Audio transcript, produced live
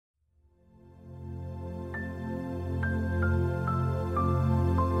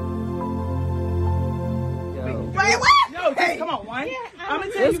one. I'm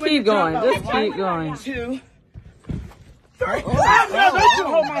gonna tell you Just keep going. Just keep going. 2, 3. Oh, no, don't you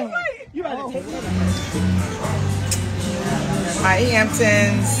hold my hand. You about to take it. My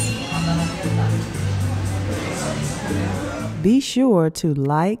Hamptons. Be sure to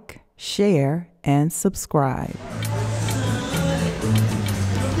like, share, and subscribe.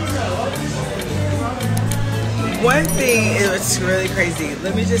 One thing, it was really crazy.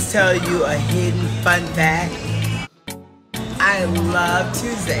 Let me just tell you a hidden fun fact. I love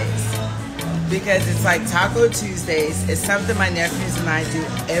Tuesdays because it's like Taco Tuesdays. It's something my nephews and I do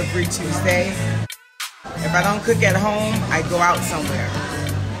every Tuesday. If I don't cook at home, I go out somewhere.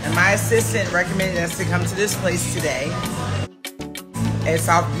 And my assistant recommended us to come to this place today. It's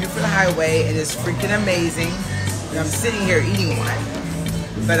off Buford Highway and it's freaking amazing. And I'm sitting here eating one.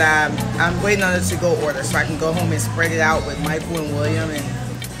 But I'm waiting on it to go order so I can go home and spread it out with Michael and William and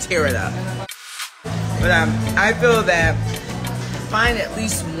tear it up. But I feel that find at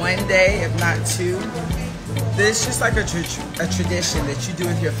least one day, if not 2, it's just like a tradition that you do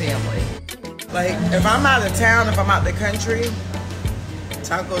with your family. Like if I'm out of town, if I'm out the country,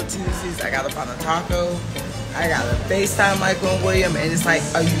 Taco Tuesdays, I gotta find a taco. I gotta FaceTime Michael and William, and it's like,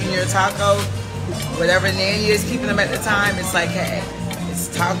 are you eating your taco? Whatever nanny is keeping them at the time, it's like, hey, it's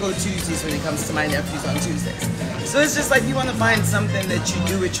Taco Tuesdays when it comes to my nephews on Tuesdays. So it's just like you want to find something that you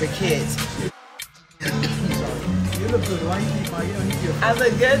do with your kids. You look good. Why you don't need your I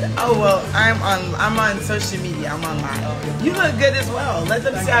look good? Oh well, I'm on social media. I'm online. You look good as well. Let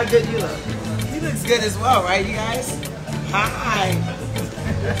them see how good you look. He looks good as well, right, you guys? Hi.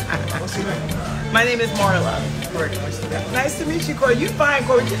 What's your name? My name is Marlo. Corey. Nice to meet you, Corey. You fine,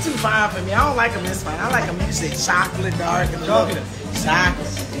 Corey. You're too fine for me. I don't like them this fine. I like them usually chocolate, dark, and chocolate.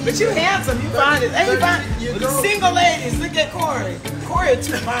 But you handsome. You fine. Hey, you fine. Single ladies, look at Corey. Corey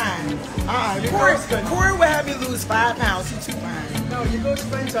too fine. Corey will have me lose 5 pounds. He's too fine. No, you go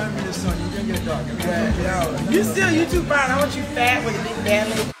spend time with the sun. You don't get dark. You too fine. I want you fat with a big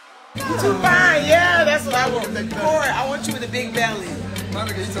belly. You too fine. Yeah, that's what I want. Corey, I want you with a big belly.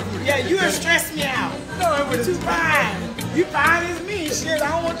 Yeah, you would stress me out. No, you're too fine. You fine as me. Shit, I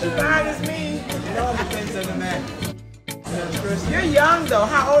don't want you fine as me. It all depends on the man. You're young though.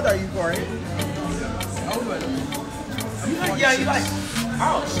 How old are you, Corey? How old are you? You look young. You like,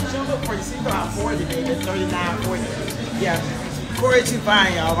 oh, shit, you don't look 40. So you about 40, baby. 39, 40. Yeah. Corey too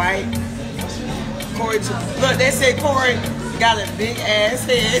fine, y'all, right? Corey too. Look, they say Corey got a big ass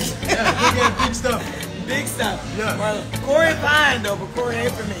head. Yeah, he got big stuff. Big stuff. Yeah. Well, Corey fine though, but Corey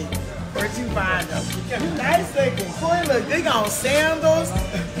ain't for me. Corey too fine though. You nice looking. Corey look big on sandals.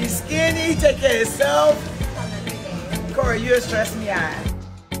 He's skinny. He take care of himself. Corey, you're stressing me out.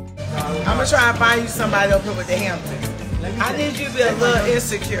 I'm gonna try and find you somebody up here with the Hamptons. I need you to be a little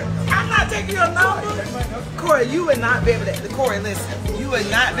insecure. I'm not taking your number. Corey, you would not be able to. Corey, listen. You would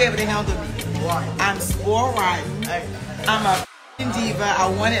not be able to handle me. Why? I'm spoiled rotten. I'm a diva. I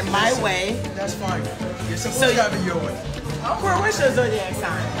want it my way. That's fine. You're supposed to have it your way. Corey, what's your zodiac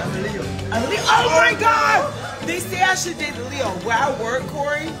sign? I'm a Leo. A Leo? Oh my God! They say I should date a Leo. Where I work,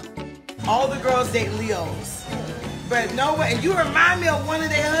 Corey, all the girls date Leos. But no way. You remind me of one of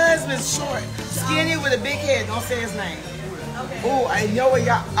their husbands, short, skinny with a big head. Don't say his name. Okay. Oh, I know what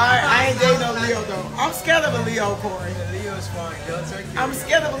y'all. I ain't dating no Leo though. I'm scared of a Leo, Corey. The Leo's fine. I'm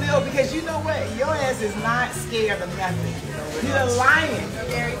scared of a Leo because you know what? Your ass is not scared of nothing. You're a lion.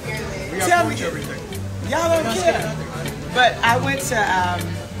 We Tell me approach everything. Y'all don't care. But I went to,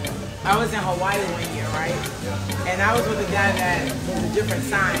 I was in Hawaii one year, right? And I was with a guy that was a different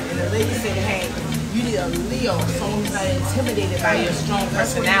sign. And the lady said, hey, you need a Leo, someone who's not intimidated by your strong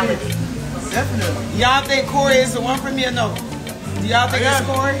personality. Definitely. Y'all think Corey is the one for me or no? Do y'all think it's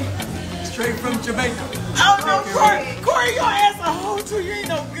Corey? Straight from Jamaica. Oh no, Corey, your ass a hoe too. You ain't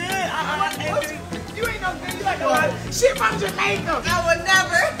no good. You ain't no good. You like a lot of shit from Jamaica. I would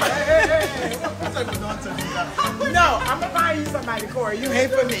never. Hey. What type of nonsense is that? No, I'm gonna find you somebody, Corey. You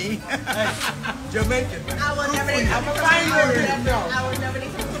ain't for me. Jamaican. I will never date I'm gonna find you a good no. I will never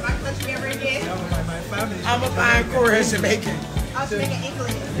date someone from my country ever again. No, my family. I'm gonna find Corey a Jamaican. I'll just make an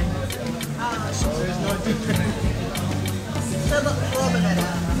English. There's no difference. A little bit better.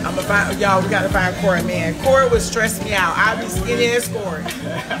 I'm gonna find y'all. We gotta find Corey, man. Corey would stress me out. I'd be skinny as Corey.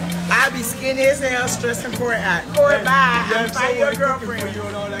 I'd be skinny as hell, stressing Corey out. Corey, bye. I'm find your girlfriend.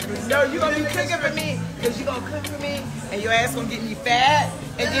 No, you gonna be cooking for me, cause you gonna cook for me, and your ass gonna get me fat,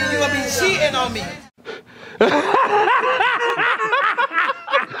 and then you gonna be cheating on me.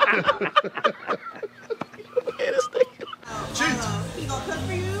 He gonna cook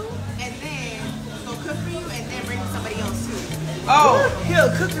for you, and then bring somebody else too. Oh, he'll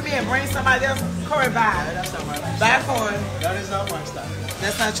cook for me and bring somebody else. Corey, bye. That's not my life. Bye, Corey. That is not my style.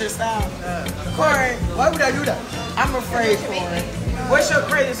 That's not your style. Corey, Why would I do that? I'm afraid, Corey. What's your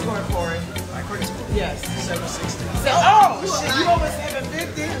credit score, Corey? My credit score. Yes. 760. Oh, shit, you over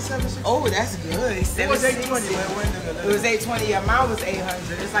 750? Oh, that's good. It was 820. 760. It was 820. Yeah, mine was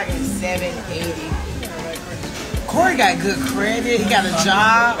 800. It's like at 780. Corey got good credit. He got a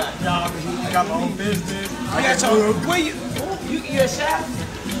job. I got my own business. You got your, where you a chef?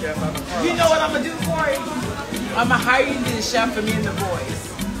 Yeah, You know what I'm gonna do, Corey? I'm gonna hire you to be the chef for me and the boys.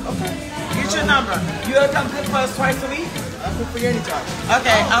 Okay. Get your number. You gonna come cook for us twice a week? I cook for you anytime.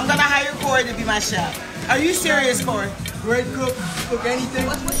 Okay, I'm gonna hire Corey to be my chef. Are you serious, Corey? Great cook. Cook anything.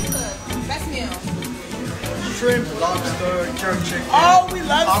 What you cook? Best meal. Shrimp, lobster, jerk chicken. Oh, we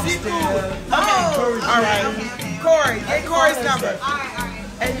love Lobster. seafood. Oh, Okay, all right. Okay. Corey, get Corey's number. All right.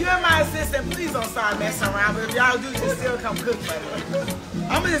 And you're my assistant. Please don't start messing around. But if y'all do, just still come cook for me.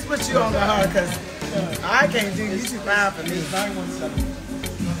 I'm gonna just put you on the hard because I can't do you. You too fine for me. 917.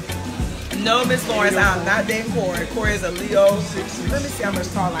 No, Miss Lawrence, I'm not dating Corey. Corey is a Leo. Let me see how much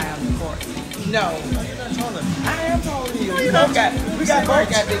taller I am than Corey. No, You're not taller. I am taller than you. No, We you're both not. got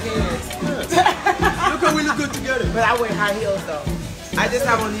big heads. Look how we look good together. But I wear high heels though. I just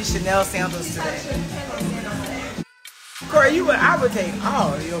have on these Chanel sandals today. Corey, I would take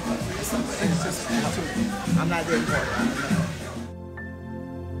all of your clothes. I'm not dating Corey.